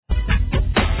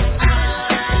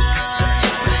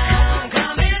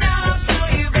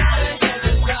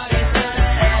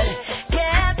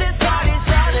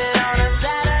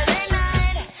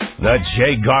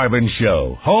Jay Garvin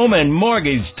Show, Home and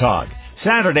Mortgage Talk.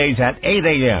 Saturdays at 8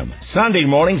 a.m., Sunday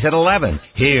mornings at 11,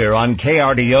 here on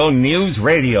KRDO News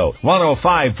Radio,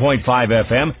 105.5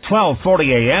 FM,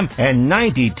 1240 AM, and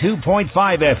 92.5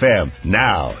 FM.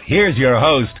 Now, here's your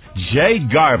host, Jay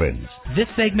Garvin. This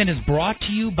segment is brought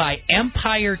to you by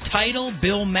Empire Title,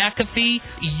 Bill McAfee,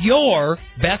 your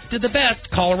best of the best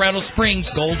Colorado Springs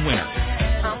Gold winner.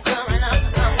 I'm coming up.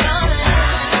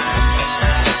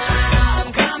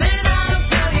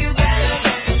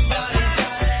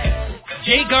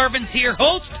 Jay Garvin's here,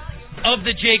 host of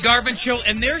the Jay Garvin Show,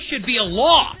 and there should be a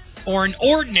law or an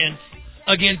ordinance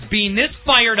against being this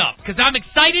fired up, because I'm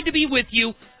excited to be with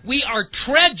you. We are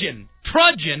trudging,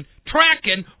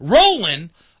 tracking, rolling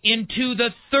into the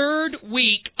third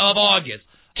week of August.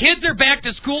 Kids are back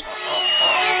to school.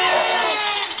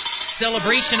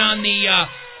 Celebration on the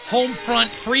Homefront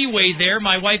Freeway there.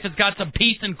 My wife has got some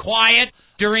peace and quiet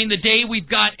during the day. We've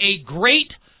got a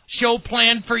great show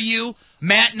planned for you.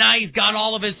 Matt and I, he's got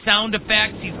all of his sound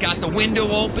effects. He's got the window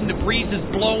open. The breeze is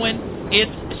blowing.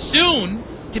 It's soon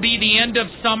to be the end of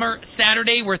summer,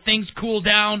 Saturday, where things cool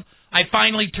down. I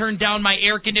finally turned down my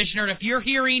air conditioner. And if you're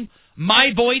hearing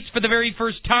my voice for the very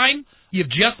first time, you've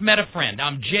just met a friend.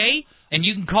 I'm Jay, and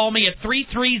you can call me at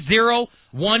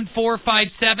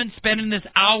 330-1457, spending this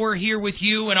hour here with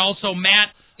you, and also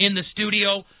Matt in the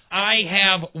studio. I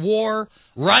have wore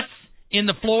ruts in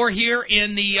the floor here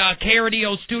in the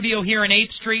KRDO studio here in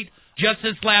 8th Street. Just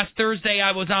this last Thursday,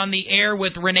 I was on the air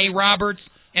with Renee Roberts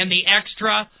and the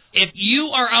Extra. If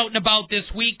you are out and about this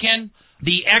weekend,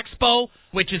 the Expo,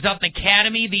 which is up in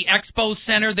Academy, the Expo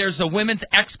Center, there's a women's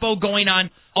expo going on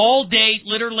all day,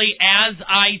 literally as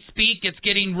I speak. It's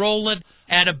getting rolling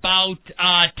at about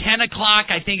 10 o'clock.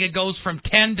 I think it goes from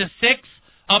 10 to 6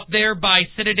 up there by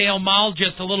Citadel Mall,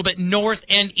 just a little bit north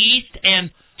and east, and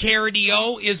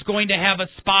KRDO is going to have a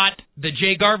spot, the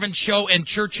Jay Garvin Show and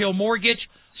Churchill Mortgage.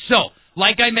 So,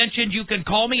 like I mentioned, you can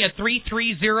call me at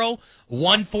 330-1457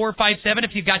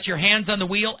 if you've got your hands on the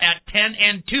wheel at 10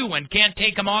 and 2 and can't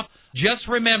take them off. Just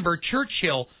remember,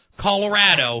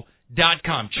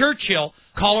 ChurchillColorado.com.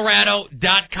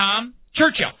 ChurchillColorado.com.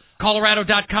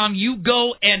 ChurchillColorado.com. You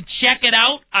go and check it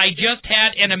out. I just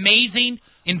had an amazing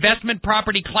investment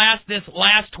property class this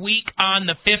last week on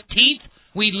the 15th.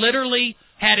 We literally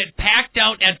had it packed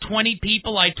out at 20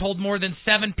 people. I told more than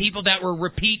 7 people that were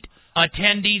repeat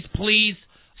attendees, please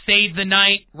save the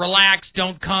night, relax,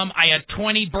 don't come. I had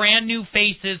 20 brand new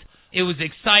faces. It was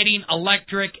exciting,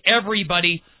 electric.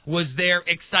 Everybody was there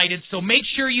excited. So make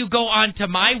sure you go on to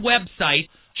my website,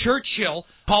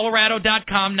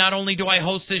 ChurchillColorado.com. Not only do I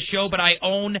host this show, but I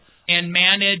own and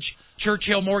manage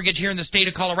Churchill Mortgage here in the state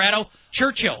of Colorado.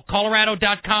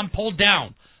 ChurchillColorado.com. Pull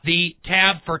down the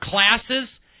tab for classes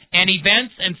and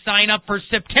events and sign up for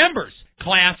September's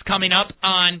class coming up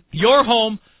on your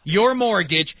home, your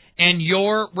mortgage, and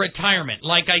your retirement.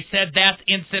 Like I said, that's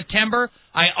in September.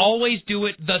 I always do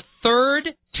it the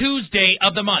third Tuesday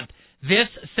of the month. This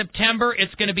September,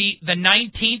 it's going to be the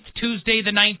 19th, Tuesday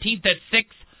the 19th at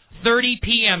 6:30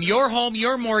 p.m. Your home,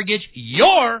 your mortgage,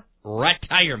 your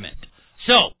retirement.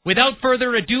 So, without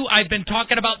further ado, I've been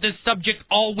talking about this subject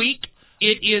all week.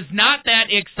 It is not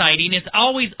that exciting. It's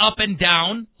always up and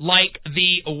down, like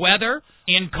the weather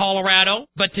in Colorado.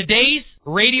 But today's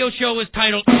radio show is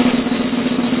titled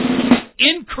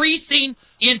Increasing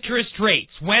Interest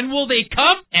Rates. When will they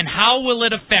come, and how will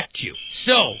it affect you?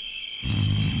 So,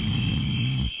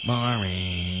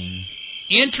 boring.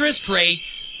 Interest rates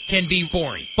can be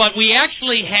boring. But we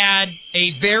actually had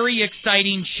a very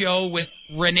exciting show with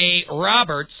Renee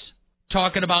Roberts,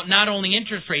 talking about not only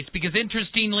interest rates, because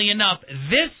interestingly enough,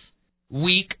 this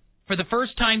week, for the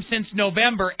first time since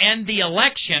November and the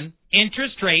election,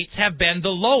 interest rates have been the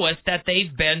lowest that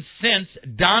they've been since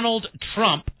Donald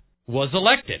Trump was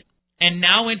elected. And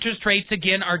now interest rates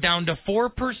again are down to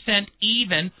 4%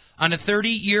 even on a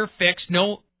 30-year fix,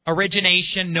 no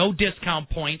origination, no discount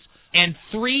points, and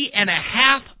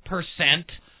 3.5%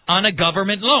 on a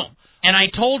government loan. And I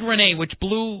told Renee, which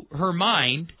blew her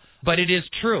mind, but it is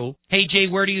true, hey, Jay,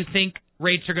 where do you think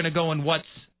rates are going to go and what's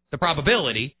the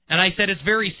probability? And I said it's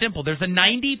very simple. There's a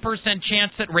 90%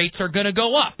 chance that rates are going to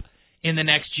go up in the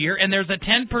next year, and there's a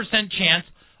 10% chance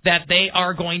that they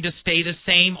are going to stay the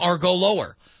same or go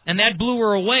lower. And that blew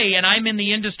her away, and I'm in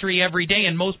the industry every day,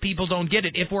 and most people don't get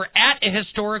it. If we're at a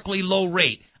historically low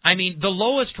rate, I mean, the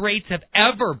lowest rates have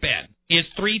ever been is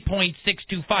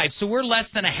 3.625. So we're less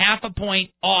than a half a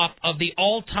point off of the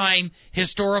all-time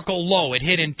historical low. It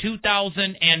hit in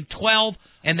 2012,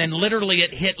 and then literally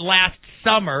it hit last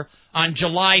summer on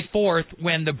July 4th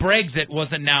when the Brexit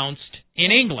was announced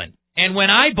in England. And when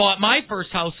I bought my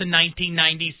first house in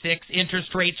 1996,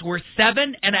 interest rates were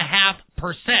 7.5%.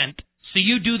 So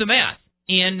you do the math.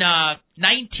 In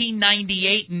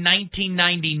 1998 and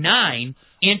 1999,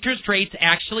 interest rates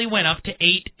actually went up to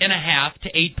 8.5% to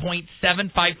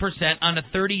 8.75% on a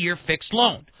 30-year fixed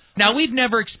loan. Now, we've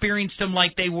never experienced them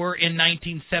like they were in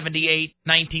 1978,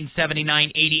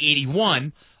 1979, 80,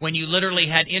 81, when you literally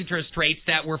had interest rates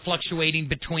that were fluctuating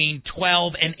between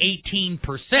 12 and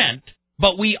 18%.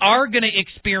 But we are going to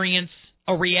experience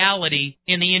a reality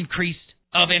in the increase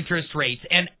of interest rates.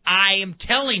 And I am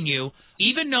telling you,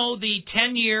 even though the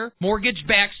 10-year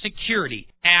mortgage-backed security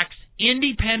acts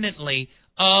independently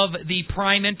of the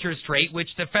prime interest rate, which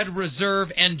the Federal Reserve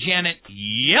and Janet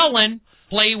Yellen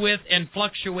play with and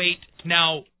fluctuate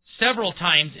now several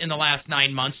times in the last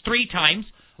 9 months, 3 times,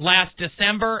 last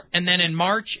December and then in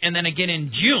March and then again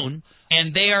in June,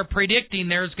 and they are predicting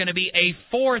there's going to be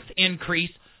a 4th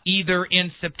increase either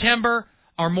in September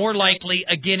or more likely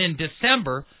again in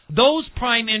December. Those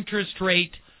prime interest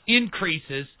rate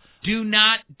increases do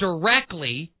not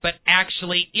directly, but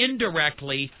actually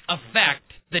indirectly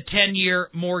affect the 10-year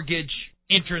mortgage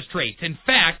interest rates. In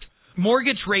fact,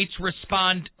 mortgage rates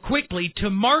respond quickly to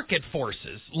market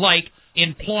forces like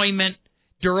employment,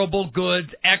 durable goods,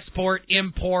 export,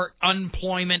 import,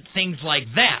 unemployment, things like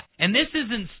that. And this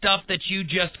isn't stuff that you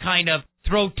just kind of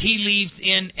throw tea leaves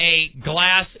in a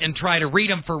glass and try to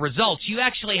read them for results. You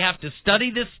actually have to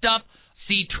study this stuff,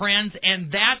 see trends,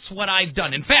 and that's what I've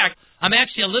done. In fact, I'm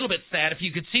actually a little bit sad. If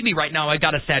you could see me right now, I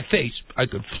got a sad face. I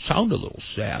could sound a little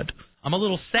sad. I'm a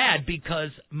little sad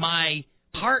because my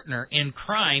partner in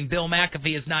crime, Bill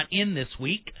McAfee, is not in this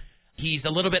week. He's a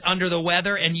little bit under the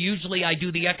weather, and usually I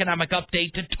do the economic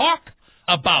update to talk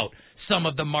about some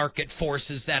of the market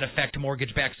forces that affect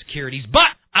mortgage-backed securities.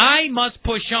 But I must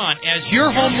push on. As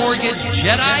your home mortgage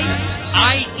Jedi,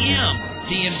 I am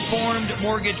the informed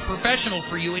mortgage professional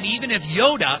for you. And even if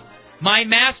Yoda, my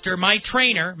master, my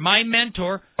trainer, my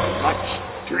mentor,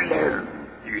 much to learn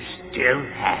you still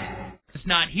have, is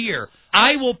not here,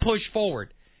 I will push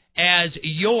forward as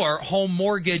your home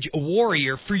mortgage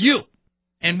warrior for you.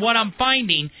 And what I'm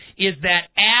finding is that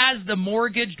as the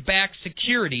mortgage-backed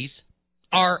securities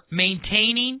are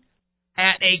maintaining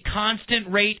at a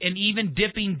constant rate and even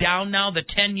dipping down now, the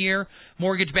 10-year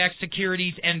mortgage-backed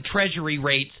securities and treasury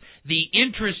rates, the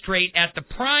interest rate at the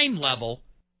prime level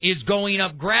is going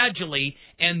up gradually,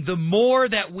 and the more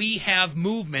that we have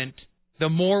movement, the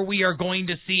more we are going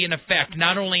to see an effect,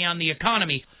 not only on the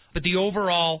economy, but the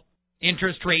overall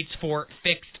interest rates for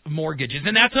fixed mortgages.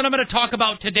 And that's what I'm going to talk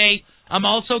about today. I'm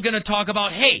also going to talk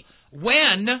about, hey,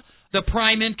 when the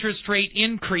prime interest rate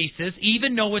increases,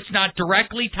 even though it's not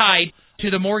directly tied to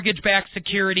the mortgage-backed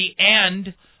security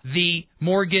and the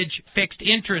mortgage fixed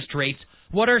interest rates,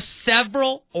 what are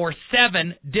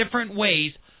 7 different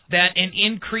ways that an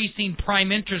increasing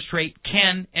prime interest rate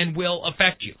can and will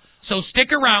affect you? So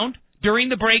stick around. During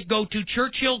the break, go to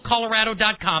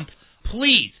churchillcolorado.com.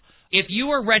 Please, if you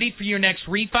are ready for your next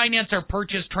refinance or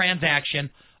purchase transaction,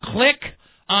 click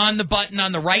on the button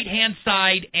on the right-hand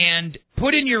side and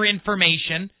put in your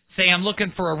information. Say, I'm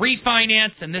looking for a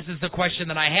refinance, and this is the question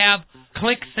that I have.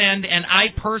 Click send, and I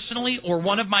personally or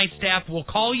one of my staff will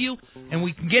call you, and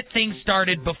we can get things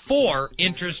started before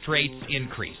interest rates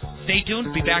increase. Stay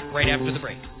tuned. Be back right after the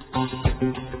break.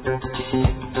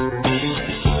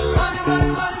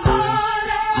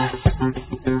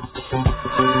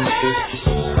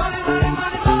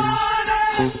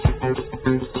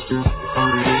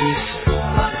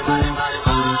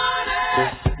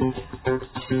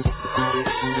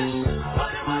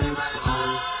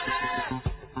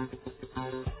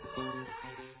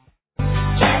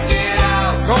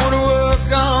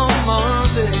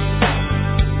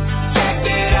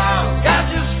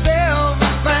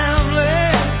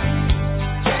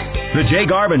 The Jay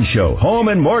Garvin Show, Home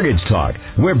and Mortgage Talk.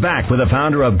 We're back with the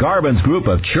founder of Garvin's Group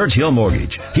of Churchill Mortgage.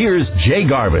 Here's Jay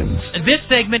Garvin. This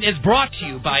segment is brought to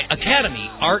you by Academy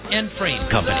Art and Frame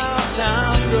Company.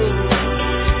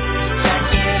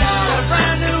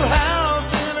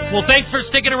 Well, thanks for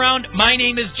sticking around. My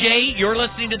name is Jay. You're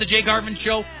listening to The Jay Garvin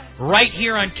Show right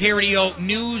here on KRDO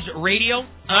News Radio.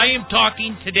 I am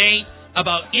talking today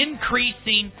about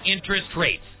increasing interest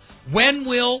rates. When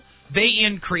will they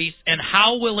increase, and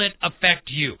how will it affect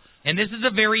you? And this is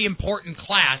a very important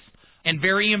class and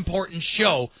very important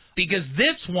show, because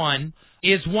this one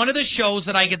is one of the shows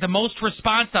that I get the most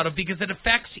response out of because it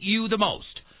affects you the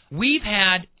most. We've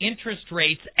had interest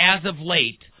rates as of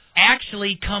late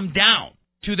actually come down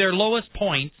to their lowest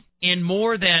points in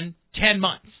more than 10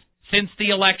 months since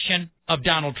the election of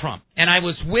Donald Trump. And I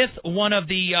was with one of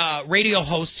the radio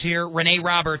hosts here, Renee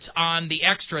Roberts, on the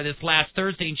Extra this last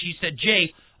Thursday, and she said,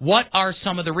 Jay, what are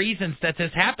some of the reasons that this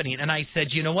is happening? And I said,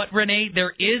 you know what, Renee,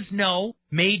 there is no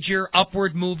major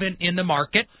upward movement in the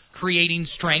market creating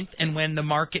strength, and when the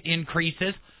market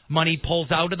increases, money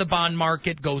pulls out of the bond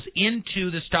market, goes into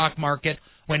the stock market.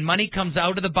 When money comes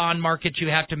out of the bond market, you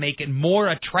have to make it more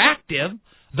attractive,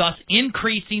 thus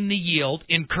increasing the yield,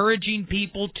 encouraging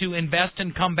people to invest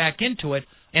and come back into it,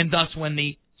 and thus when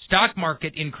the stock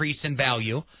market increase in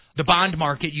value, the bond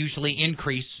market usually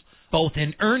increase both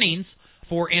in earnings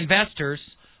for investors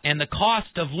and the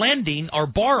cost of lending or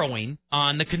borrowing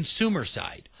on the consumer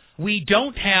side. We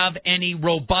don't have any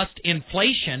robust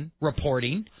inflation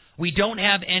reporting. We don't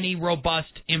have any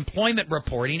robust employment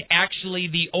reporting. Actually,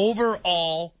 the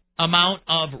overall amount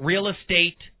of real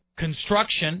estate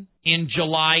construction in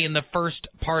July and the first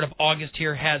part of August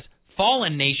here has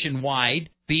fallen nationwide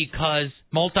because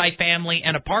multifamily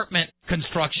and apartment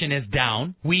construction is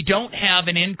down. We don't have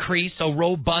an increase, a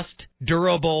robust,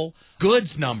 durable goods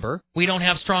number. We don't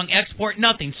have strong export,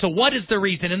 nothing. So what is the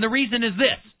reason? And the reason is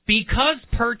this. Because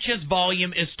purchase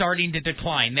volume is starting to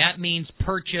decline, that means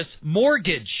purchase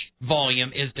mortgage volume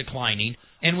is declining.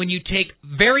 And when you take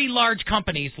very large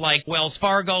companies like Wells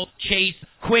Fargo, Chase,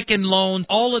 Quicken Loans,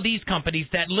 all of these companies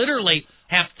that literally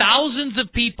have thousands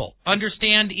of people.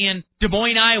 Understand, in Des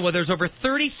Moines, Iowa, there's over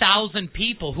 30,000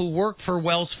 people who work for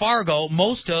Wells Fargo,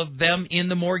 most of them in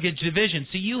the mortgage division.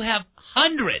 So you have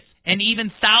hundreds and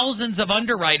even thousands of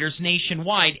underwriters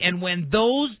nationwide. And when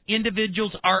those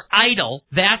individuals are idle,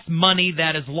 that's money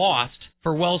that is lost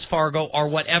for Wells Fargo or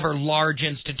whatever large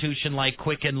institution like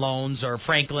Quicken Loans or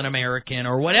Franklin American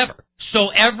or whatever. So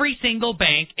every single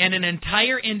bank and an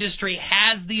entire industry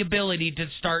has the ability to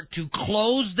start to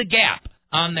close the gap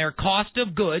on their cost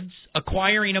of goods,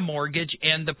 acquiring a mortgage,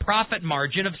 and the profit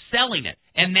margin of selling it.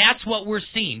 And that's what we're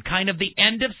seeing, kind of the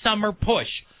end of summer push,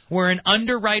 where an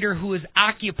underwriter who is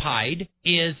occupied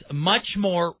is much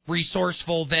more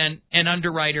resourceful than an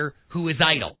underwriter who is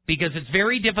idle, because it's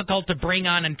very difficult to bring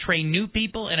on and train new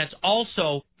people, and it's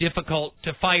also difficult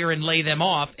to fire and lay them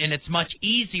off, and it's much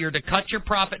easier to cut your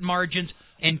profit margins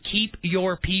and keep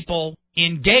your people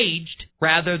engaged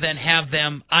rather than have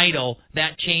them idle.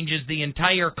 That changes the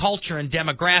entire culture and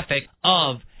demographic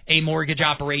of a mortgage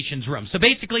operations room. So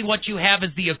basically what you have is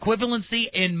the equivalency,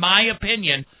 in my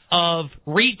opinion, of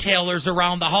retailers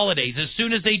around the holidays. As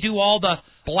soon as they do all the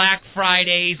Black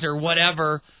Fridays or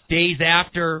whatever days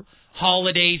after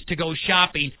holidays to go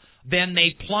shopping, then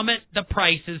they plummet the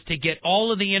prices to get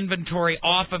all of the inventory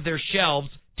off of their shelves,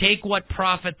 take what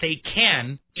profit they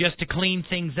can just to clean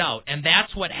things out. And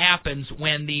that's what happens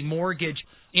when the mortgage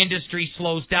industry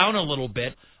slows down a little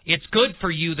bit. It's good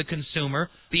for you, the consumer,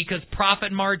 because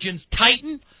profit margins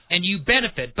tighten and you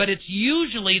benefit. But it's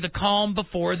usually the calm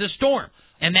before the storm.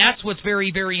 And that's what's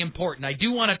very, very important. I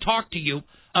do want to talk to you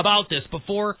about this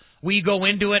before we go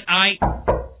into it.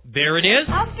 There it is.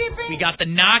 Housekeeping. We got the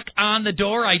knock on the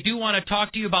door. I do want to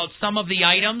talk to you about some of the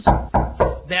items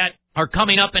that are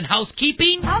coming up in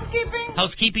housekeeping.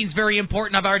 Housekeeping's very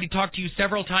important. I've already talked to you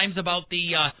several times about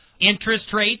the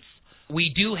interest rates. We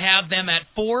do have them at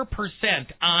 4%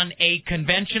 on a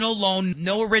conventional loan,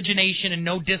 no origination and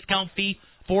no discount fee,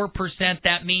 4%.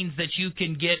 That means that you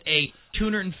can get a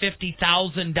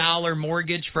 $250,000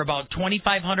 mortgage for about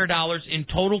 $2,500 in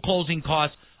total closing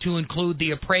costs, to include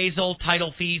the appraisal,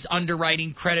 title fees,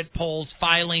 underwriting, credit pulls,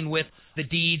 filing with the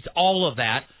deeds, all of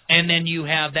that. And then you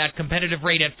have that competitive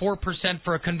rate at 4%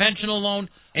 for a conventional loan,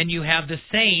 and you have the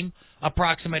same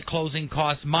approximate closing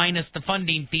costs minus the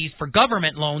funding fees for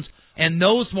government loans. And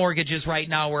those mortgages right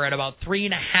now are at about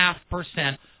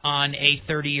 3.5% on a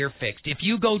 30-year fixed. If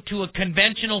you go to a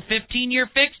conventional 15-year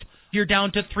fixed, you're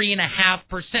down to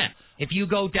 3.5%. If you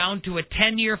go down to a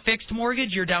 10-year fixed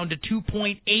mortgage, you're down to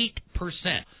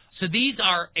 2.8%. So these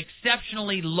are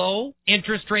exceptionally low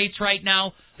interest rates right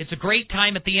now. It's a great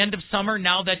time at the end of summer,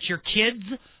 now that your kids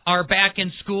are back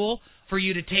in school, for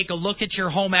you to take a look at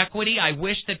your home equity. I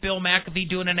wish that Bill McAfee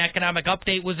doing an economic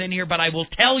update was in here, but I will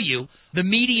tell you the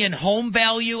median home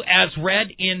value as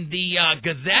read in the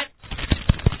Gazette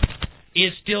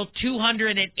is still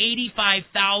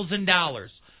 $285,000.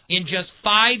 In just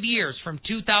 5 years from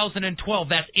 2012,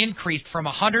 that's increased from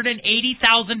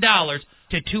 $180,000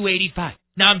 to $285,000.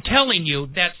 Now, I'm telling you,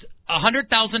 that's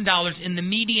 $100,000 in the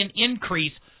median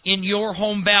increase in your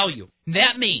home value.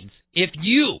 That means if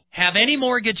you have any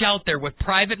mortgage out there with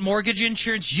private mortgage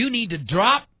insurance, you need to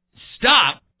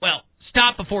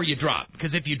stop before you drop,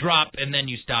 because if you drop and then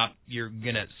you stop, you're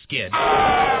going to skid.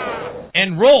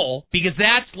 Enroll, because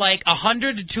that's like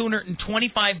 $100 to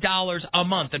 $225 a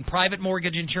month in private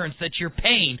mortgage insurance that you're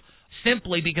paying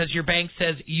simply because your bank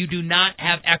says you do not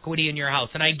have equity in your house.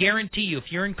 And I guarantee you,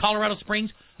 if you're in Colorado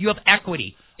Springs, you have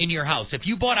equity in your house. If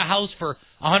you bought a house for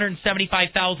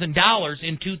 $175,000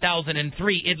 in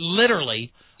 2003, it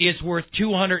literally is worth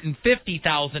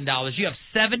 $250,000. You have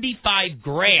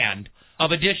 $75,000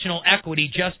 of additional equity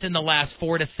just in the last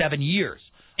 4 to 7 years.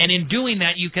 And in doing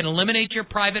that, you can eliminate your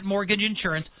private mortgage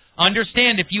insurance.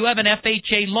 Understand, if you have an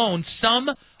FHA loan, some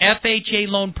FHA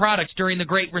loan products during the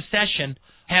Great Recession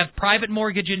have private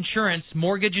mortgage insurance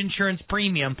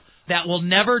premium that will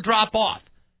never drop off.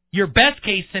 Your best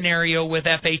case scenario with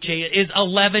FHA is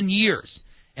 11 years,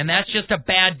 and that's just a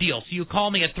bad deal. So you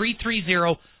call me at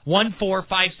 330-1457.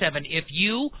 If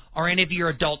you or any of your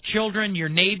adult children, your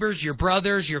neighbors, your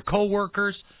brothers, your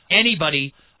coworkers,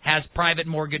 anybody has private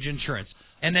mortgage insurance.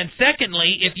 And then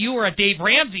secondly, if you are a Dave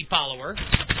Ramsey follower,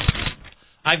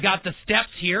 I've got the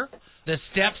steps here, the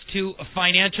steps to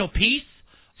financial peace.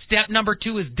 Step number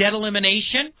 2 is debt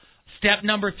elimination. Step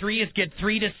number 3 is get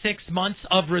 3 to 6 months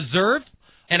of reserve.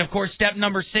 And, of course, step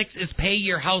number 6 is pay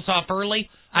your house off early.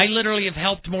 I literally have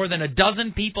helped more than a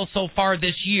dozen people so far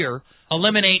this year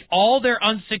eliminate all their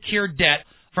unsecured debt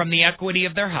from the equity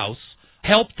of their house,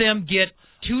 help them get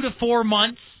 2 to 4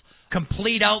 months,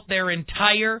 complete out their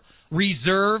entire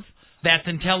reserve that's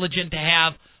intelligent to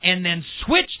have, and then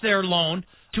switch their loan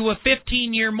to a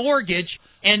 15-year mortgage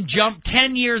and jump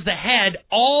 10 years ahead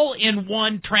all in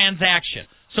one transaction.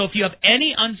 So if you have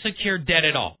any unsecured debt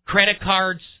at all, credit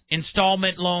cards,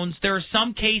 installment loans, there are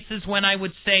some cases when I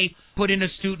would say put in a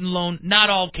student loan, not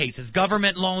all cases.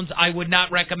 Government loans I would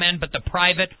not recommend, but the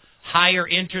private, higher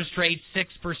interest rates,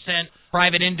 6%,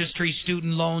 private industry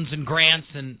student loans and grants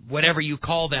and whatever you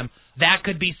call them, that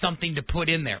could be something to put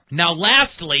in there. Now,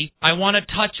 lastly, I want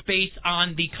to touch base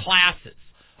on the classes.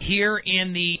 Here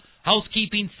in the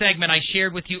housekeeping segment, I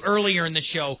shared with you earlier in the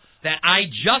show that I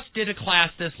just did a class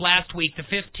this last week, the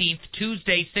 15th,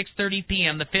 Tuesday, 6:30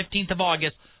 p.m., the 15th of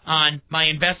August, on my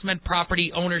investment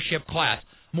property ownership class.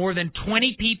 More than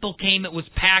 20 people came. It was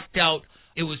packed out.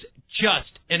 It was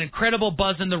just an incredible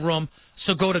buzz in the room.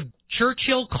 So go to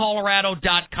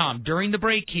ChurchillColorado.com. During the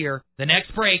break here, the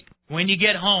next break, when you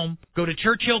get home, go to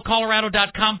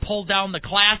ChurchillColorado.com, pull down the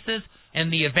classes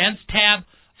and the events tab.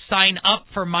 Sign up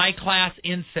for my class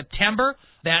in September.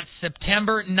 That's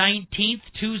September 19th,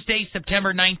 Tuesday,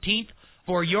 September 19th,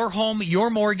 for your home, your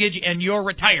mortgage, and your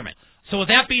retirement. So with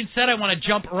that being said, I want to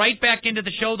jump right back into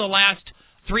the show, the last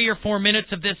 3 or 4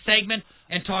 minutes of this segment,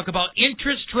 and talk about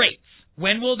interest rates.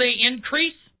 When will they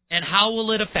increase, and how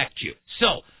will it affect you?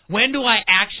 So, when do I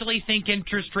actually think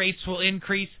interest rates will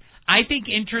increase? I think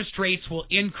interest rates will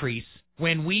increase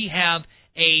when we have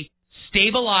a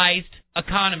stabilized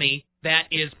economy that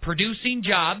is producing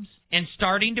jobs and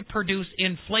starting to produce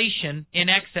inflation in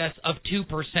excess of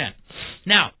 2%.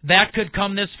 Now, that could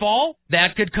come this fall.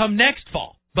 That could come next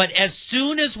fall. But as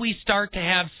soon as we start to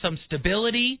have some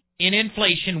stability in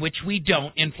inflation, which we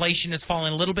don't, inflation is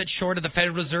falling a little bit short of the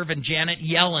Federal Reserve and Janet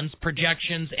Yellen's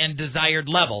projections and desired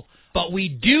level. But we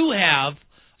do have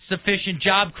sufficient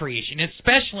job creation,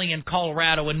 especially in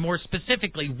Colorado and more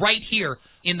specifically right here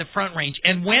in the Front Range.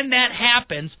 And when that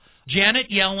happens, Janet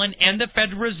Yellen and the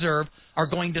Federal Reserve are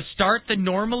going to start the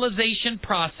normalization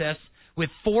process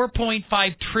with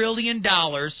 $4.5 trillion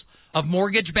of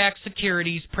mortgage-backed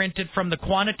securities printed from the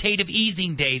quantitative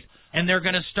easing days, and they're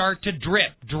going to start to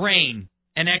drain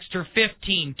an extra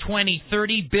 $15, $20,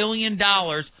 $30 billion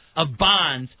of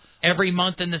bonds every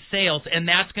month in the sales, and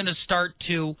that's going to start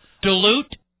to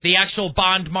dilute the actual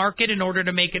bond market in order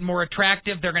to make it more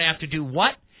attractive. They're going to have to do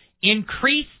what?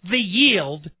 Increase the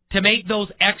yield to make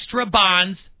those extra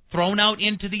bonds thrown out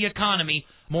into the economy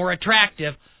more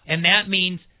attractive, and that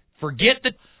means forget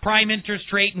the prime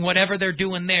interest rate and whatever they're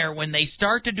doing there. When they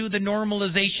start to do the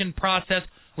normalization process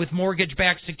with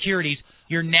mortgage-backed securities,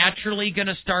 you're naturally going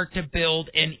to start to build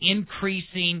an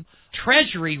increasing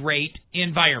treasury rate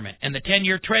environment. And the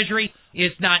 10-year treasury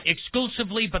is not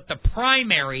exclusively but the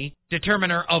primary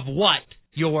determiner of what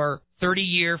your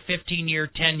 30-year, 15-year,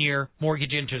 10-year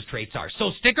mortgage interest rates are.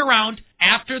 So stick around.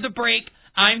 After the break,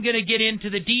 I'm going to get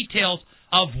into the details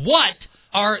of what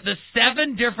are the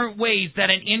 7 different ways that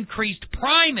an increased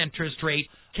prime interest rate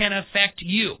can affect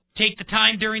you. Take the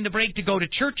time during the break to go to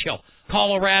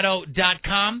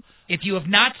ChurchillColorado.com. If you have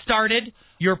not started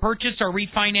your purchase or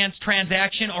refinance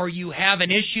transaction, or you have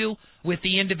an issue with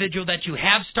the individual that you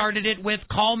have started it with,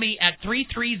 call me at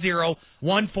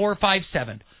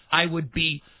 330-1457. I would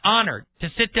be honored to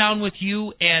sit down with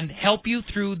you and help you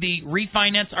through the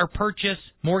refinance or purchase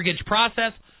mortgage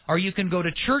process, or you can go to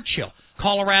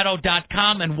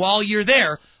ChurchillColorado.com, and while you're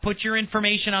there, put your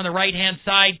information on the right-hand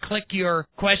side, click your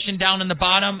question down in the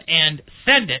bottom, and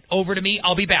send it over to me.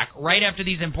 I'll be back right after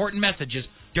these important messages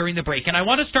during the break. And I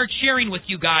want to start sharing with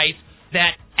you guys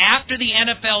that after the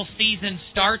NFL season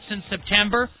starts in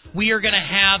September, we are going to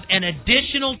have an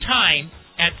additional time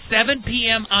at 7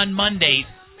 p.m. on Mondays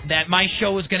that my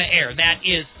show is going to air. That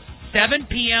is 7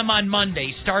 p.m. on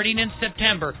Monday, starting in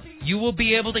September. You will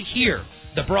be able to hear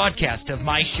the broadcast of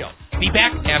my show. Be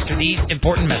back after these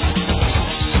important messages.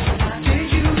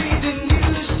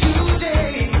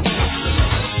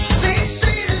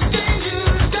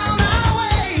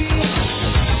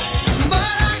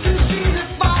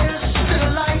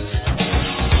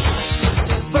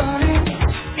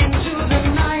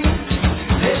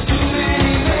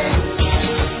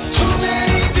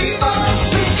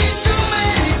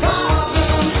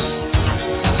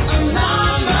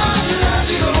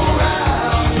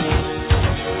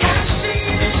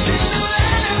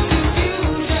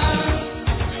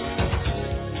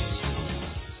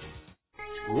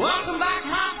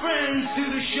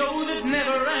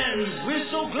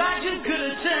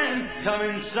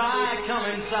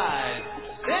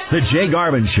 The Jay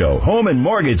Garvin Show, Home and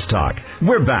Mortgage Talk.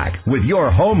 We're back with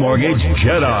your home mortgage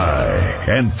Jedi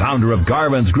and founder of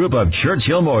Garvin's Group of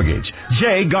Churchill Mortgage,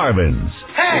 Jay Garvins.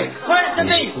 Hey, where's the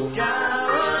beat?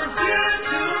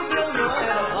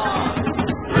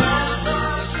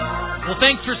 Well,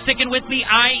 thanks for sticking with me.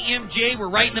 I am Jay. We're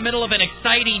right in the middle of an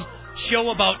exciting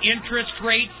show about interest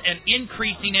rates and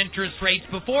increasing interest rates.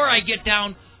 Before I get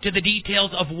down to the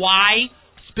details of why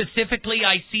specifically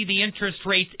I see the interest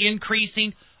rates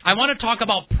increasing, I want to talk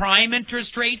about prime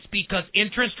interest rates, because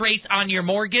interest rates on your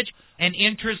mortgage and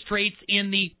interest rates in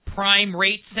the prime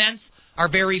rate sense are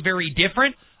very, very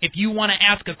different. If you want to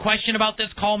ask a question about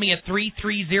this, call me at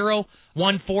 330-1457.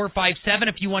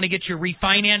 If you want to get your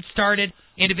refinance started,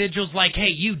 individuals like,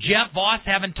 hey, you, Jeff Voss,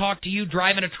 haven't talked to you,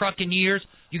 driving a truck in years,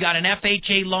 you got an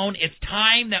FHA loan, it's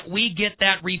time that we get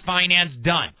that refinance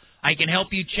done. I can help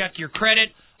you check your credit.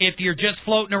 If you're just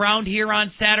floating around here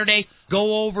on Saturday,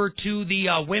 go over to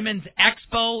the Women's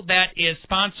Expo that is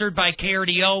sponsored by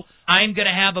KRDO. I'm going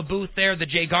to have a booth there, the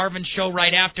Jay Garvin Show,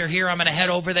 right after here. I'm going to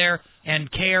head over there, and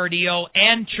KRDO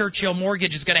and Churchill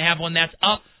Mortgage is going to have one that's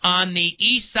up on the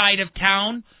east side of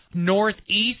town,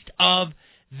 northeast of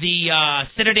the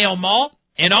Citadel Mall.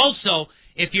 And also,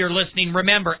 if you're listening,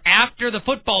 remember, after the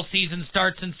football season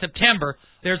starts in September,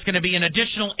 there's going to be an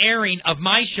additional airing of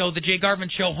my show, the Jay Garvin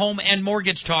Show, Home and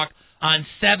Mortgage Talk, on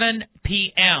 7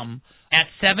 p.m. at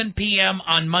 7 p.m.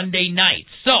 on Monday night.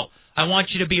 So I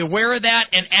want you to be aware of that.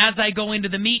 And as I go into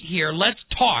the meat here, let's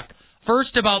talk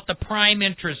first about the prime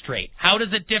interest rate. How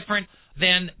does it different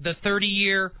than the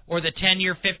 30-year or the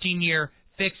 10-year, 15-year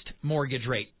fixed mortgage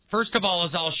rate? First of all,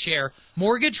 as I'll share,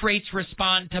 mortgage rates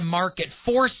respond to market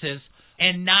forces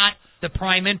and not the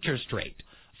prime interest rate.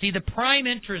 See, the prime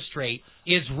interest rate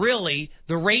is really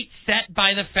the rate set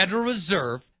by the Federal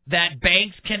Reserve that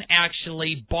banks can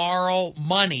actually borrow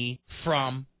money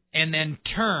from and then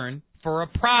turn for a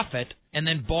profit and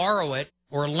then borrow it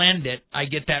or lend it. I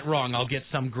get that wrong. I'll get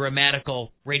some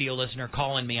grammatical radio listener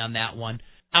calling me on that one,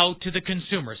 out to the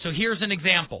consumer. So here's an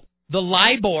example. The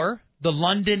LIBOR, the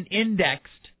London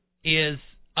Indexed, is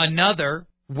another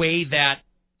way that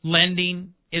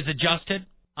lending is adjusted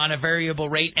on a variable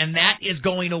rate, and that is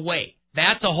going away.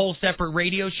 That's a whole separate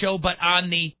radio show, but on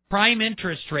the prime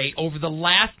interest rate over the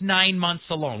last 9 months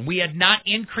alone, we had not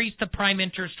increased the prime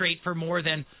interest rate for more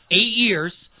than 8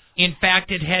 years. In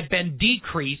fact, it had been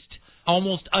decreased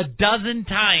almost a dozen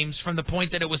times from the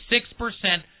point that it was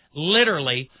 6%,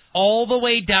 literally, all the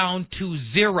way down to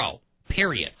 0,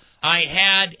 period. I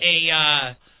had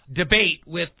a debate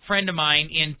with a friend of mine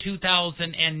in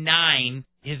 2009.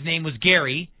 His name was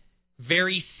Gary,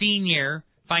 very senior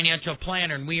financial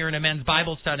planner, and we were in a men's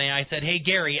Bible study. And I said, hey,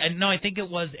 Gary, I think it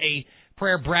was a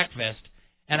prayer breakfast,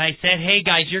 and I said, hey,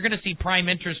 guys, you're going to see prime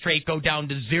interest rate go down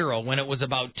to 0 when it was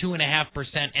about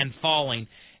 2.5% and falling.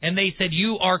 And they said,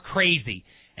 you are crazy.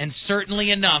 And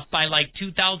certainly enough, by like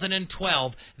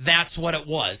 2012, that's what it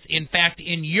was. In fact,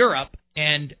 in Europe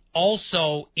and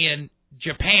also in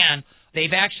Japan,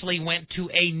 they've actually went to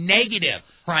a negative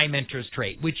prime interest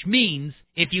rate, which means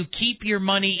if you keep your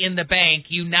money in the bank,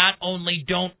 you not only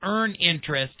don't earn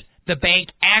interest, the bank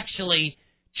actually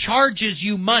charges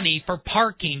you money for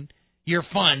parking your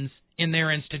funds in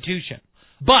their institution.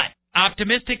 But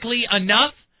optimistically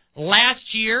enough,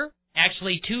 last year,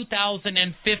 actually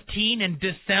 2015, in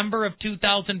December of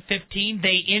 2015,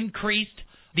 they increased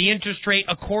the interest rate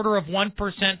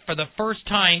 0.25% for the first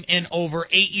time in over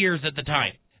 8 years at the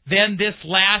time. Then this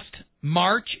last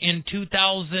March in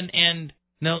 2000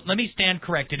 let me stand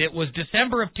corrected. It was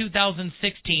December of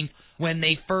 2016 when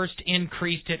they first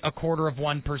increased it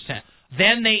 0.25%.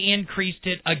 Then they increased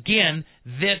it again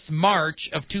this March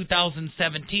of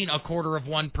 2017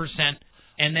 0.25%.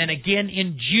 And then again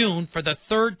in June for the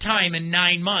third time in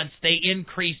 9 months, they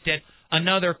increased it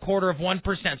another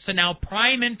 0.25%. So now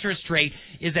prime interest rate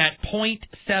is at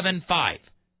 0.75.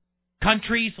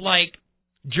 Countries like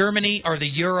Germany, or the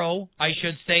euro, I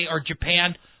should say, or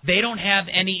Japan, they don't have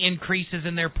any increases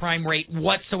in their prime rate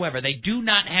whatsoever. They do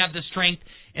not have the strength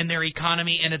in their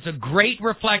economy, and it's a great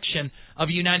reflection of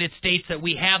the United States that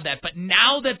we have that. But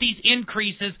now that these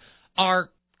increases are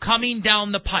coming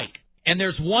down the pike, and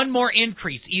there's one more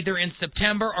increase either in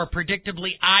September or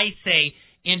predictably, I say,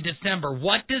 in December,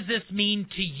 what does this mean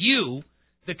to you,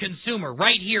 the consumer,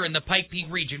 right here in the Pike Peak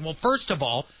region? Well, first of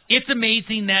all, it's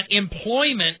amazing that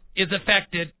employment is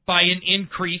affected by an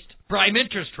increased prime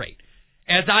interest rate.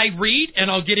 As I read, and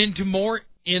I'll get into more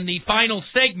in the final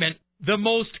segment, the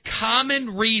most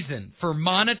common reason for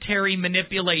monetary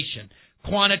manipulation,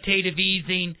 quantitative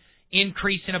easing,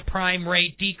 increase in a prime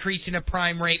rate, decrease in a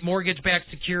prime rate, mortgage-backed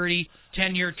security,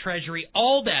 10-year treasury,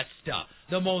 all that stuff,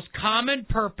 the most common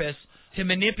purpose to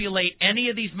manipulate any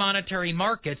of these monetary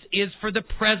markets is for the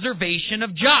preservation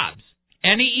of jobs.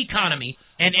 Any economy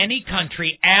and any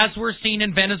country, as we're seeing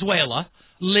in Venezuela,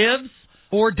 lives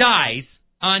or dies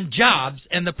on jobs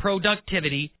and the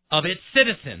productivity of its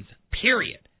citizens,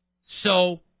 period.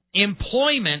 So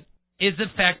employment is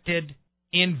affected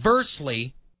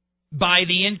inversely by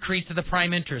the increase of the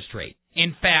prime interest rate.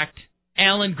 In fact,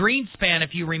 Alan Greenspan,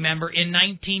 if you remember, in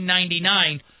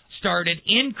 1999, started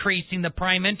increasing the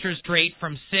prime interest rate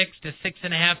from 6 to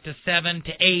 6.5 to 7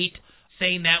 to 8,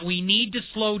 saying that we need to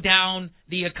slow down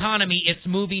the economy. It's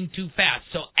moving too fast.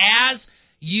 So as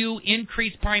you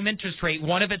increase prime interest rate,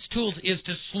 one of its tools is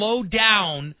to slow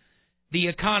down the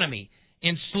economy.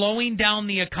 In slowing down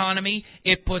the economy,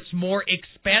 it puts more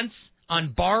expense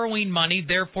on borrowing money,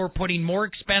 therefore putting more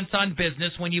expense on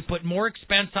business. When you put more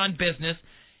expense on business,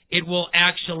 it will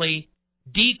actually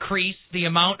decrease the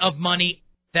amount of money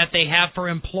that they have for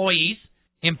employees.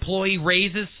 Employee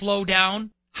raises slow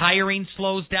down, hiring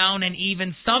slows down, and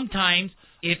even sometimes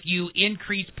if you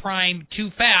increase prime too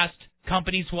fast,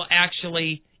 companies will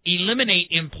actually eliminate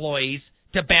employees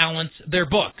to balance their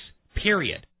books,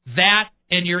 period. That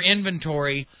and your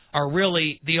inventory are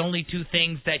really the only two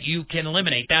things that you can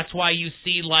eliminate. That's why you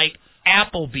see like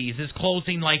Applebee's is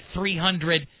closing like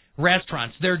 300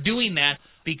 restaurants. They're doing that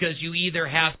because you either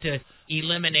have to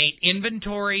eliminate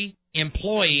inventory,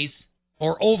 employees,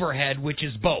 or overhead, which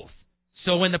is both.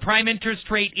 So when the prime interest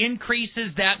rate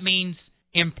increases, that means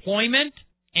employment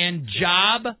and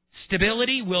job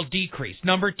stability will decrease.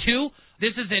 Number two,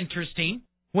 this is interesting.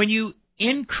 When you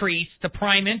increase the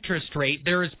prime interest rate,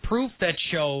 there is proof that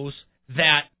shows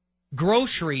that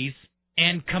groceries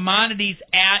and commodities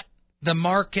at the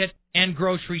market and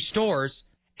grocery stores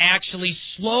actually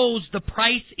slows the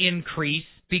price increase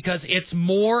because it's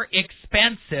more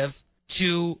expensive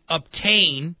to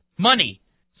obtain money.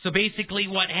 So basically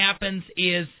what happens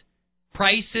is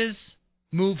prices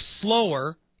move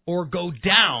slower or go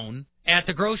down at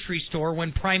the grocery store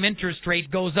when prime interest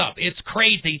rate goes up. It's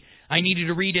crazy. I needed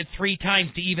to read it 3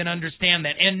 times to even understand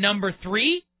that. And number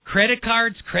 3, credit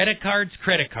cards, credit cards,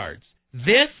 credit cards.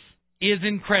 This is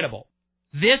incredible.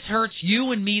 This hurts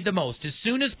you and me the most. As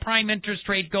soon as prime interest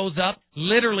rate goes up,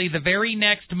 literally the very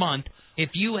next month, if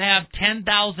you have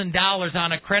 $10,000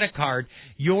 on a credit card,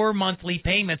 your monthly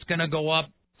payment's going to go up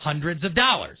hundreds of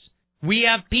dollars. We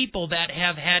have people that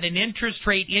have had an interest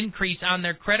rate increase on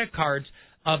their credit cards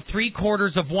of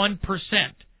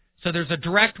 0.75%. So there's a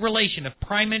direct relation. If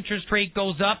prime interest rate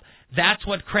goes up, that's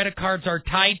what credit cards are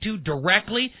tied to,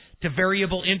 directly to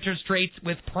variable interest rates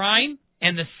with prime.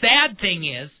 And the sad thing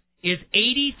is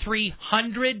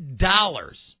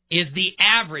 $8,300 is the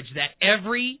average that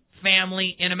every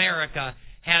family in America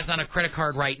has on a credit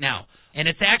card right now. And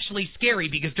it's actually scary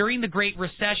because during the Great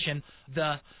Recession,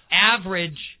 the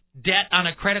average debt on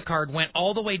a credit card went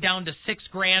all the way down to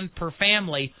 $6,000 per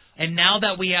family. And now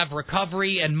that we have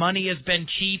recovery and money has been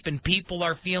cheap and people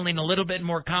are feeling a little bit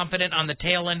more confident on the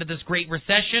tail end of this Great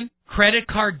Recession, credit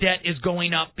card debt is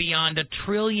going up beyond $1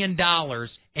 trillion,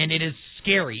 and it is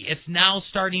scary. It's now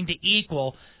starting to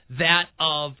equal that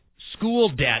of school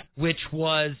debt, which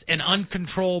was an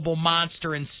uncontrollable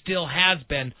monster and still has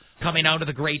been coming out of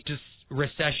the Great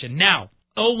Recession. Now,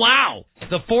 oh wow,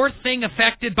 the fourth thing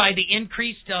affected by the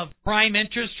increase of prime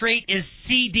interest rate is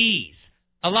CDs.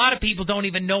 A lot of people don't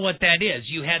even know what that is.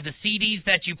 You had the CDs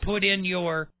that you put in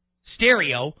your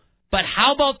stereo, but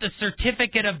how about the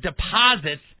certificate of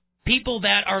deposits? People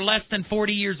that are less than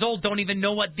 40 years old don't even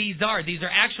know what these are. These are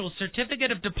actual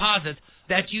certificate of deposits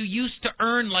that you used to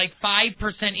earn like 5%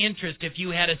 interest if you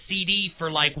had a CD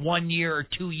for like 1 year or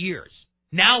 2 years.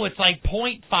 Now it's like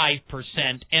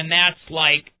 0.5%, and that's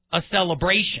like a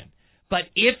celebration. But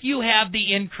if you have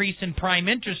the increase in prime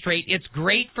interest rate, it's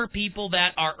great for people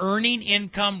that are earning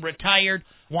income, retired,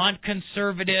 want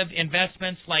conservative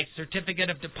investments like certificate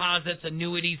of deposits,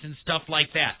 annuities, and stuff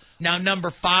like that. Now,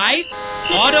 number 5,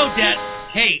 auto debt.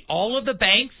 Hey, all of the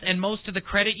banks and most of the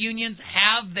credit unions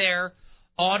have their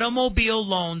automobile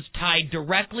loans tied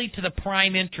directly to the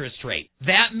prime interest rate.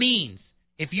 That means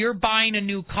if you're buying a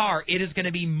new car, it is going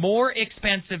to be more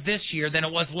expensive this year than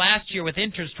it was last year with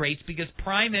interest rates because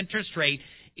prime interest rate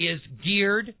is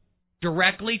geared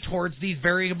directly towards these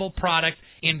variable products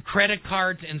in credit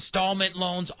cards, installment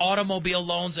loans, automobile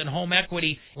loans, and home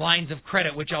equity lines of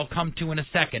credit, which I'll come to in a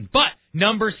second. But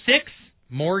number 6,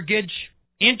 mortgage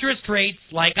interest rates,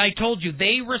 like I told you,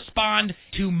 they respond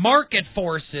to market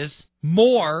forces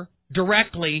more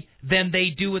directly than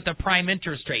they do with the prime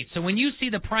interest rate. So when you see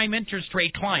the prime interest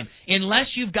rate climb,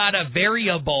 unless you've got a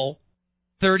variable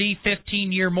 30,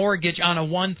 15-year mortgage on a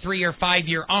 1, 3, or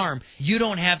 5-year ARM, you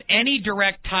don't have any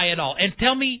direct tie at all. And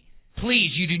tell me,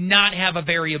 please, you do not have a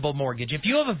variable mortgage. If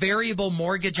you have a variable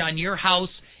mortgage on your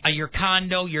house, your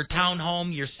condo, your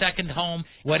townhome, your second home,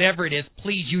 whatever it is,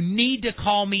 please, you need to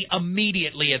call me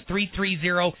immediately at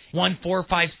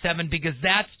 330-1457 because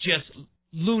that's just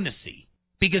lunacy.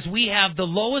 Because we have the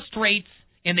lowest rates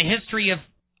in the history of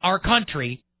our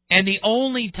country, and the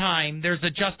only time there's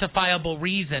a justifiable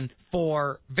reason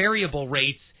for variable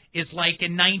rates is like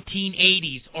in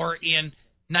 1980s or in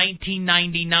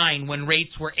 1999 when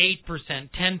rates were 8%,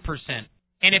 10%.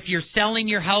 And if you're selling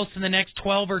your house in the next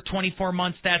 12 or 24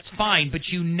 months, that's fine, but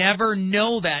you never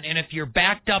know that. And if you're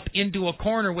backed up into a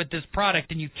corner with this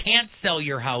product and you can't sell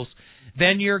your house,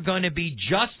 then you're going to be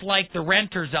just like the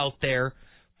renters out there,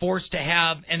 forced to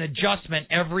have an adjustment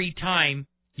every time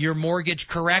your mortgage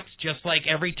corrects, just like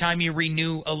every time you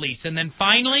renew a lease. And then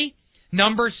finally,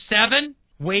 number 7,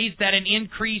 ways that an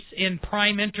increase in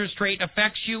prime interest rate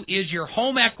affects you is your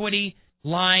home equity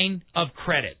line of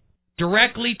credit.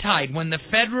 Directly tied. When the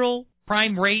federal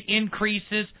prime rate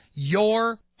increases,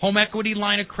 your home equity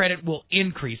line of credit will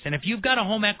increase. And if you've got a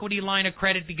home equity line of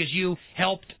credit because you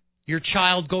helped your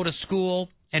child go to school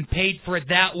and paid for it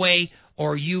that way,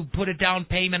 or you put a down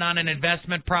payment on an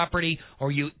investment property,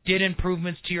 or you did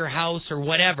improvements to your house or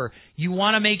whatever, you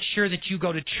want to make sure that you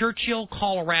go to Churchill,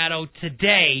 Colorado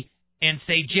today and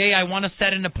say, Jay, I want to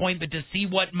set an appointment to see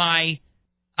what my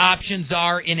options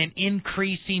are in an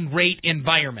increasing rate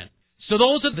environment. So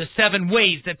those are the 7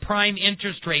 ways that prime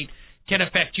interest rate can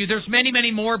affect you. There's many,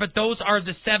 many more, but those are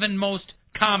the 7 most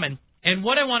common. And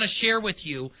what I want to share with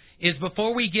you is,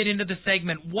 before we get into the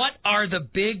segment, what are the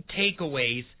big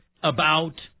takeaways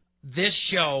about this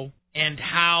show and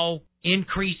how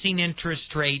increasing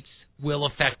interest rates will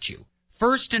affect you.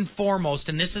 First and foremost,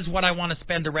 and this is what I want to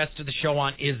spend the rest of the show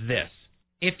on, is this.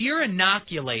 If you're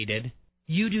inoculated,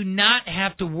 you do not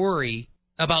have to worry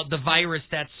about the virus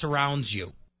that surrounds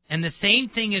you. And the same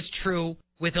thing is true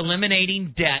with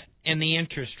eliminating debt and the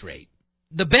interest rate.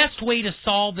 The best way to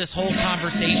solve this whole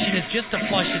conversation is just to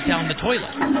flush it down the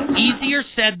toilet. Easier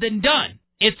said than done.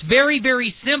 It's very,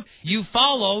 very simple. You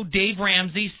follow Dave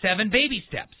Ramsey's 7 baby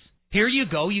steps. Here you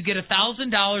go. You get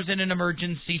 $1,000 in an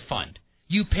emergency fund.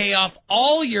 You pay off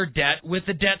all your debt with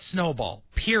the debt snowball,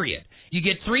 period. You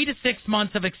get 3 to 6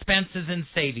 months of expenses and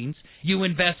savings. You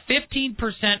invest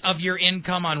 15% of your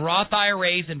income on Roth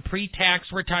IRAs and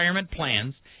pre-tax retirement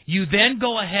plans. You then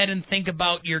go ahead and think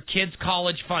about your kids'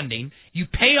 college funding. You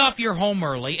pay off your home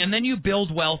early, and then you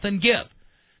build wealth and give.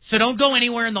 So don't go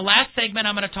anywhere. In the last segment,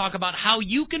 I'm going to talk about how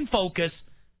you can focus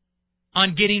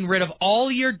on getting rid of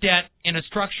all your debt in a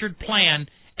structured plan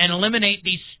and eliminate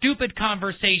these stupid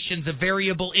conversations of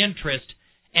variable interest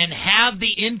and have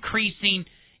the increasing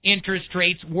interest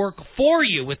rates work for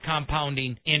you with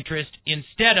compounding interest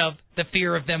instead of the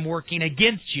fear of them working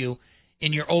against you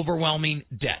in your overwhelming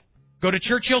debt. Go to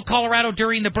Churchill, Colorado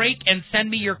during the break and send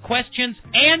me your questions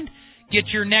and get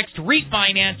your next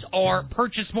refinance or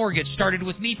purchase mortgage started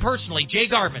with me personally, Jay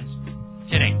Garvins,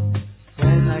 today.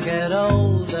 When I get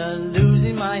older,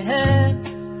 losing my head,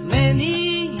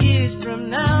 many years from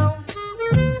now,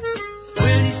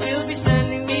 will you still be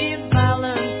sending me a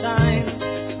Valentine's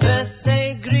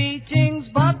birthday greetings,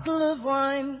 bottle of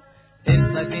wine?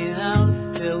 If I've been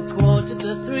out till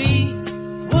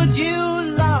 2:45, would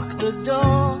you lock the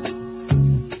door?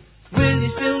 Will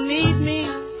you still need me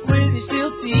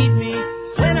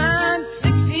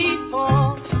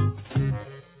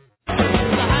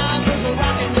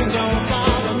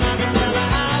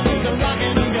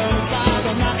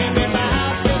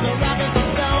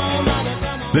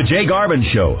The Jay Garvin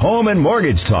Show, Home and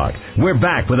Mortgage Talk. We're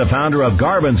back with the founder of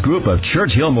Garvin's Group of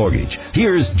Churchill Mortgage.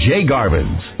 Here's Jay Garvin.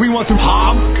 We want to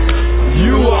pop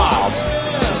you up.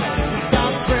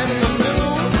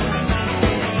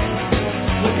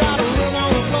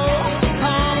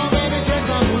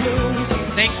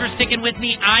 Thanks for sticking with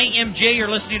me. I am Jay. You're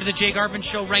listening to The Jay Garvin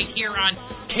Show right here on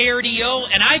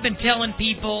KRDO. And I've been telling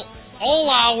people all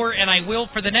hour, and I will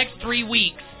for the next 3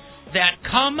 weeks, that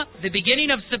come the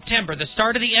beginning of September, the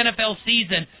start of the NFL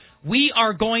season, we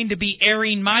are going to be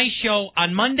airing my show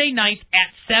on Monday nights at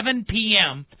 7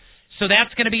 p.m. So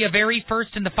that's going to be a very first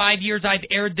in the 5 years I've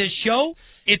aired this show.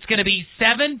 It's going to be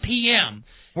 7 p.m.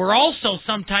 We're also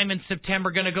sometime in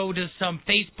September going to go to some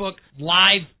Facebook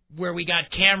Live where we got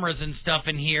cameras and stuff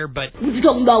in here, but What you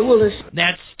talking about, Willis?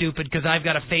 that's stupid because I've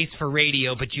got a face for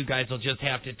radio, but you guys will just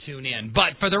have to tune in.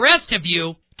 But for the rest of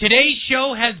you, today's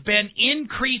show has been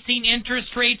increasing interest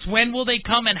rates. When will they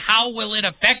come and how will it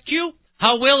affect you?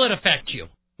 How will it affect you?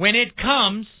 When it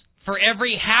comes, for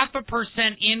every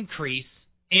 0.5% increase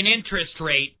in interest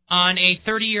rate on a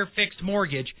 30-year fixed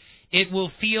mortgage, it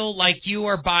will feel like you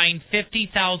are buying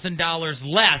 $50,000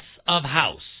 less of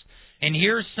house. And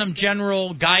here's some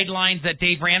general guidelines that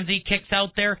Dave Ramsey kicks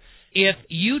out there. If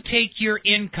you take your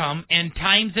income and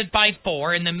times it by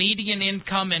 4, and the median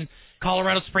income in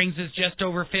Colorado Springs is just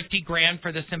over $50,000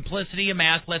 for the simplicity of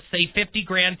math, let's say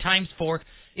 $50,000 times 4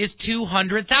 is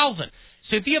 $200,000.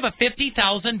 So if you have a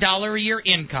 $50,000 a year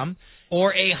income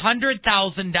or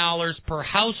 $100,000 per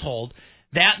household,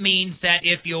 that means that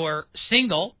if you're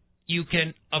single, you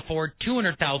can afford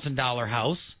 $200,000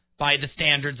 house by the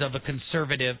standards of a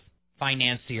conservative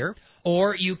financier,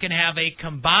 or you can have a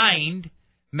combined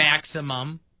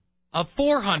maximum of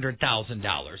 $400,000.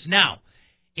 Now,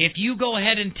 if you go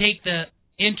ahead and take the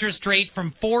interest rate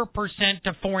from 4%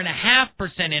 to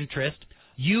 4.5% interest,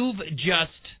 you've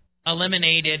just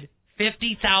eliminated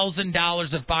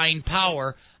 $50,000 of buying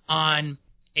power on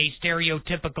a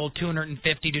stereotypical $250,000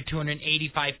 to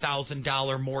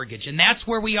 $285,000 mortgage. And that's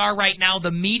where we are right now. The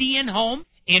median home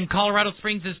in Colorado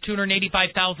Springs is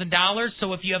 $285,000.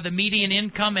 So if you have the median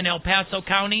income in El Paso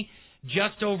County,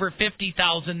 just over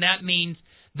 $50,000, that means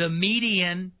the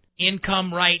median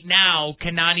income right now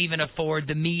cannot even afford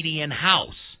the median house.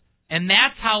 And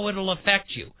that's how it'll affect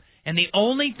you. And the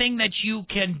only thing that you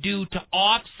can do to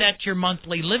offset your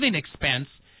monthly living expense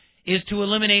is to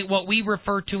eliminate what we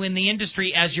refer to in the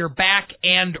industry as your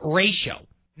back-end ratio.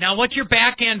 Now, what your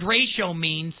back-end ratio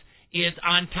means is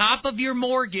on top of your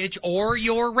mortgage or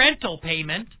your rental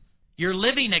payment, your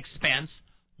living expense,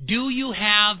 do you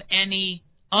have any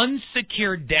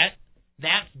unsecured debt?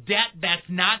 That's debt that's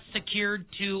not secured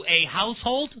to a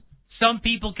household. Some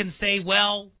people can say,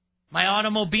 well, my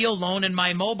automobile loan and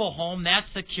my mobile home, that's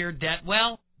secured debt.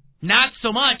 Well, not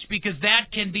so much, because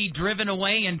that can be driven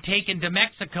away and taken to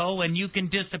Mexico and you can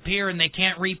disappear and they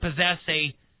can't repossess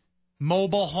a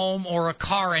mobile home or a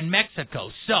car in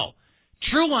Mexico. So,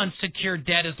 true unsecured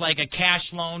debt is like a cash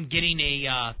loan, getting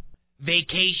a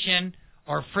vacation,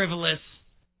 or frivolous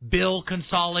bill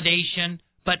consolidation.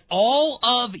 But all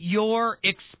of your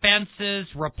expenses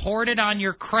reported on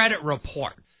your credit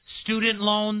report, student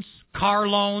loans, car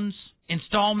loans,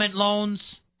 installment loans,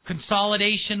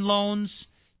 consolidation loans,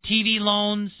 TV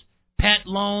loans, pet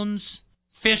loans,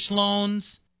 fish loans,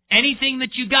 anything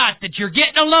that you got that you're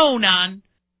getting a loan on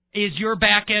is your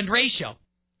back-end ratio.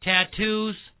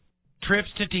 Tattoos, trips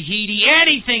to Tahiti,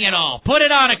 anything at all. Put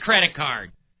it on a credit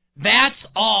card. That's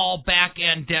all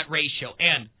back-end debt ratio.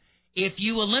 And if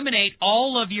you eliminate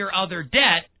all of your other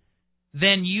debt,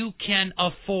 then you can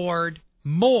afford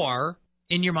more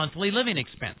in your monthly living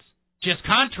expense. Just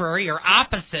contrary or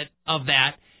opposite of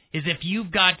that is if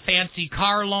you've got fancy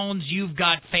car loans, you've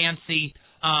got fancy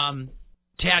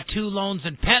tattoo loans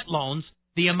and pet loans,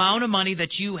 the amount of money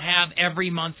that you have every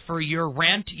month for your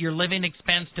rent, your living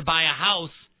expense to buy a house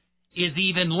is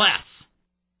even less.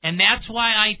 And that's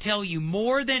why I tell you,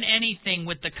 more than anything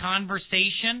with the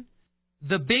conversation,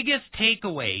 the biggest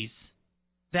takeaways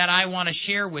that I want to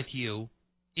share with you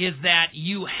is that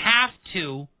you have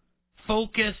to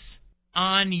focus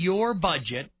on your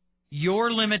budget,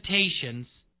 your limitations,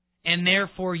 and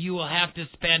therefore you will have to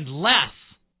spend less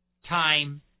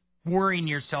time worrying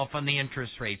yourself on the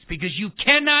interest rates, because you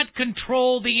cannot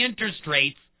control the interest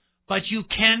rates, but you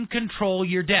can control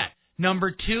your debt.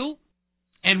 Number two,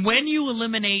 and when you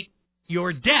eliminate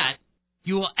your debt,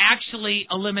 you will actually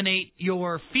eliminate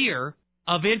your fear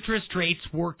of interest rates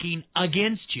working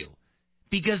against you,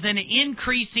 because an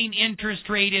increasing interest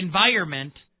rate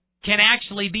environment can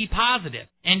actually be positive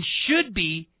and should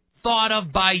be thought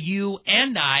of by you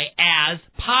and I as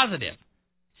positive.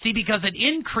 See, because an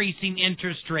increasing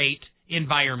interest rate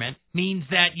environment means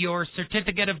that your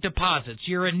certificate of deposits,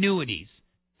 your annuities,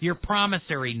 your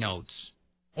promissory notes,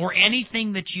 or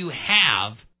anything that you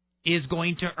have is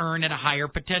going to earn at a higher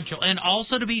potential. And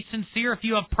also, to be sincere, if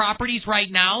you have properties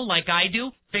right now, like I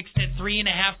do, fixed at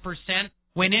 3.5%,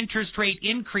 when interest rate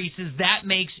increases, that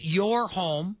makes your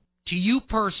home, to you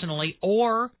personally,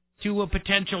 or to a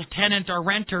potential tenant or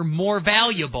renter, more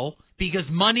valuable because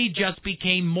money just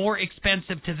became more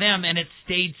expensive to them and it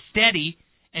stayed steady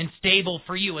and stable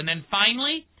for you. And then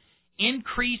finally,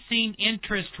 increasing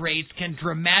interest rates can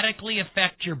dramatically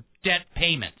affect your debt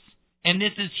payments. And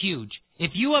this is huge.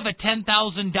 If you have a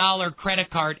 $10,000 credit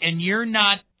card and you're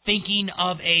not thinking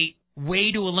of a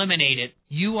way to eliminate it,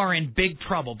 you are in big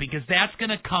trouble, because that's going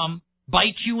to come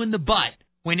bite you in the butt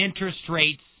when interest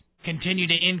rates continue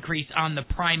to increase on the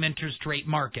prime interest rate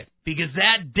market, because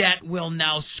that debt will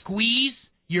now squeeze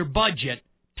your budget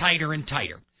tighter and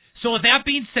tighter. So with that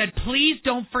being said, please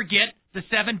don't forget the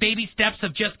 7 baby steps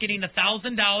of just getting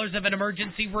 $1,000 of an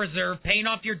emergency reserve, paying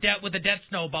off your debt with a debt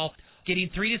snowball, getting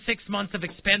 3 to 6 months of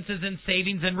expenses and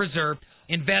savings and reserve,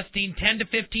 investing 10 to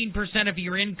 15% of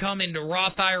your income into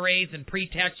Roth IRAs and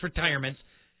pre-tax retirements.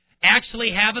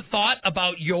 Actually have a thought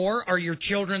about your or your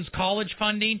children's college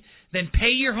funding, then pay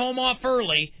your home off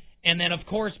early, and then, of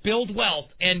course, build wealth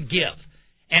and give.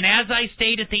 And as I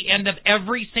state at the end of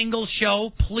every single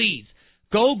show, please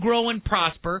go grow and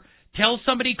prosper. Tell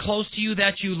somebody close to you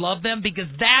that you love them, because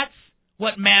that's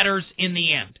what matters in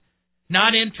the end.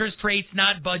 Not interest rates,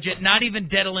 not budget, not even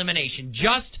debt elimination,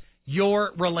 just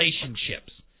your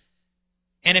relationships.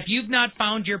 And if you've not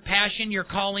found your passion, your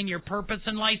calling, your purpose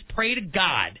in life, pray to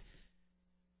God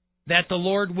that the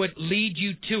Lord would lead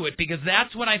you to it, because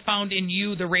that's what I found in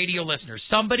you, the radio listeners.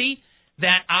 Somebody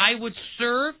that I would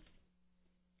serve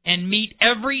and meet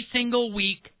every single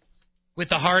week with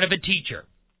the heart of a teacher.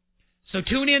 So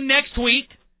tune in next week.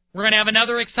 We're going to have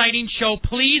another exciting show.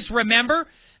 Please remember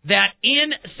that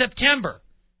in September,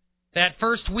 that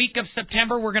first week of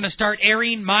September, we're going to start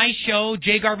airing my show,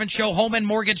 Jay Garvin Show, Home and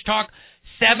Mortgage Talk,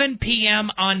 7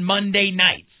 p.m. on Monday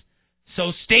nights.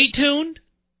 So stay tuned.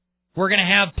 We're going to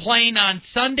have playing on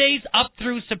Sundays up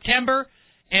through September,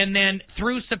 and then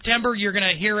through September, you're going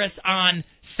to hear us on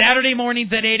Saturday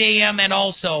mornings at 8 a.m. and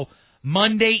also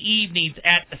Monday evenings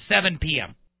at 7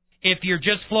 p.m. If you're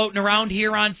just floating around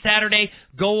here on Saturday,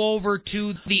 go over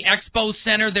to the Expo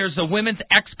Center. There's a Women's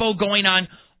Expo going on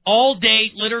all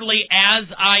day, literally as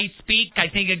I speak.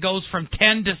 I think it goes from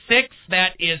 10 to 6. That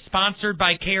is sponsored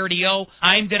by KRDO.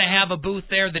 I'm going to have a booth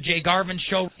there, the Jay Garvin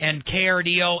Show, and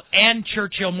KRDO and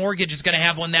Churchill Mortgage is going to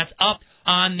have one that's up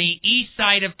on the east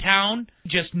side of town,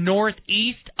 just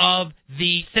northeast of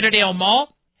the Citadel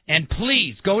Mall. And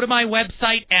please go to my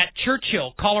website at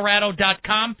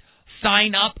churchillcolorado.com.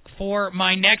 Sign up for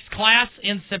my next class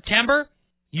in September,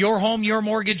 Your Home, Your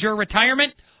Mortgage, Your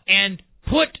Retirement, and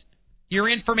put your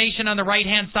information on the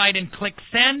right-hand side and click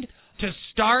send to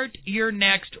start your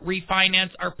next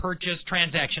refinance or purchase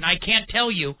transaction. I can't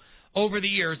tell you over the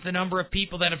years the number of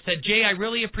people that have said, Jay, I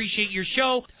really appreciate your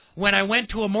show. When I went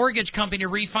to a mortgage company to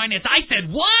refinance, I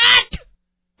said, what?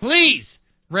 Please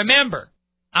remember,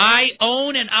 I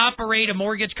own and operate a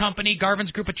mortgage company,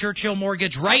 Garvin's Group of Churchill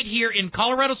Mortgage, right here in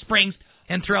Colorado Springs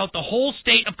and throughout the whole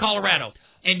state of Colorado.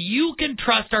 And you can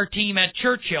trust our team at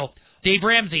Churchill. Dave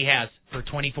Ramsey has for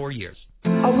 24 years.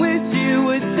 I wish you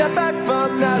would step back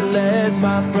from that ledge,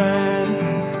 my friend.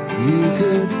 You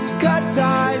could cut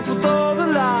ties with all the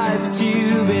lies that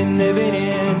you've been living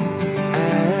in.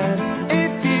 And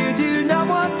if you do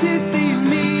not want to see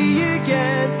me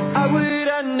again, I would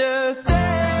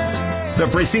understand. The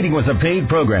preceding was a paid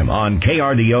program on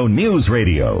KRDO News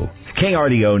Radio.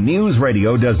 KRDO News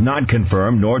Radio does not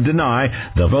confirm nor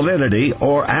deny the validity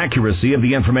or accuracy of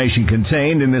the information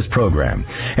contained in this program,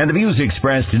 and the views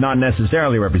expressed do not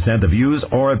necessarily represent the views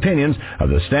or opinions of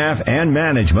the staff and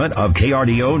management of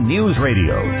KRDO News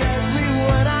Radio.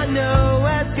 Everyone I know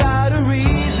has got a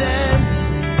reason.